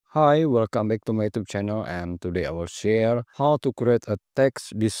Hi, welcome back to my YouTube channel, and today I will share how to create a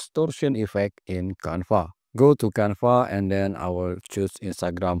text distortion effect in Canva. Go to Canva and then I will choose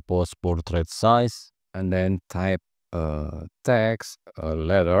Instagram post portrait size and then type a text, a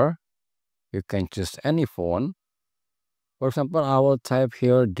letter. You can choose any font. For example, I will type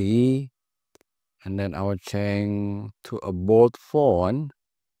here D and then I will change to a bold font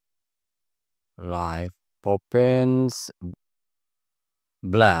like Poppins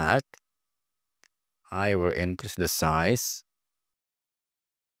Black. I will increase the size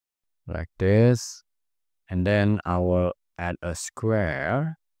like this, and then I will add a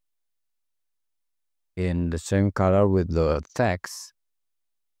square in the same color with the text,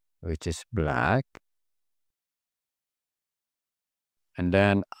 which is black. And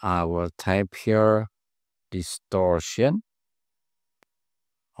then I will type here distortion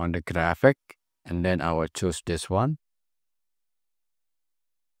on the graphic, and then I will choose this one.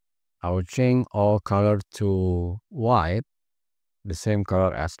 I will change all color to white, the same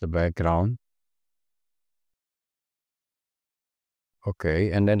color as the background. Okay,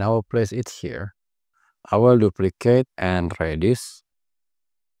 and then I will place it here. I will duplicate and reduce.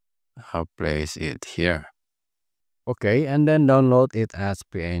 I'll place it here. Okay, and then download it as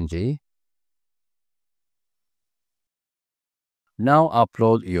PNG. Now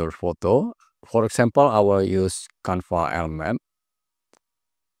upload your photo. For example, I will use Canva element.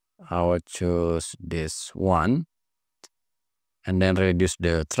 I will choose this one and then reduce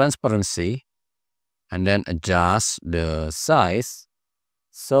the transparency and then adjust the size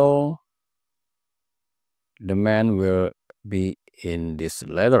so the man will be in this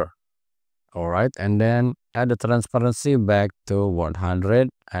letter. Alright, and then add the transparency back to 100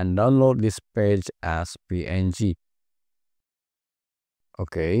 and download this page as PNG.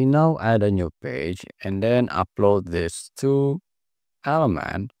 Okay, now add a new page and then upload these two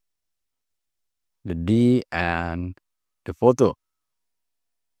elements, the D and the photo.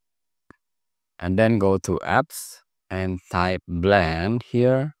 And then go to apps and type blend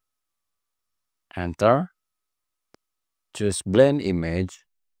here, enter, choose blend image,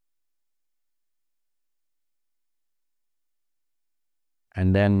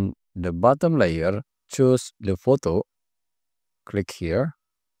 and then the bottom layer, choose the photo, click here,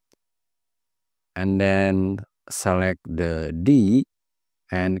 and then select the D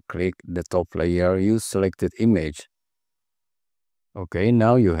and click the top layer you selected image. Okay,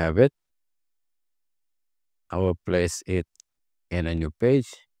 now you have it. I will place it in a new page.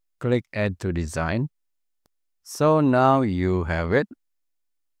 Click add to design. So now you have it.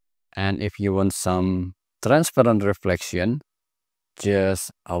 And if you want some transparent reflection,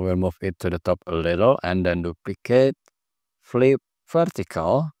 just I will move it to the top a little and then duplicate, flip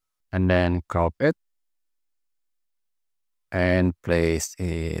vertical, and then crop it and place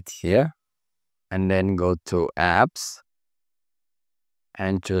it here. And then go to apps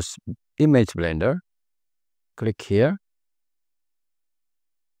and choose image blender. Click here.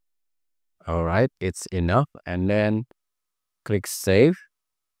 All right, it's enough. And then click save.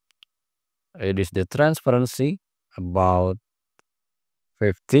 Reduce the transparency about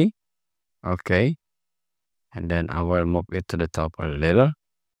 50. Okay. And then I will move it to the top a little.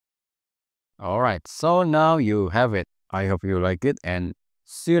 All right, so now you have it. I hope you like it and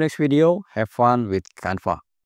see you next video. Have fun with Canva.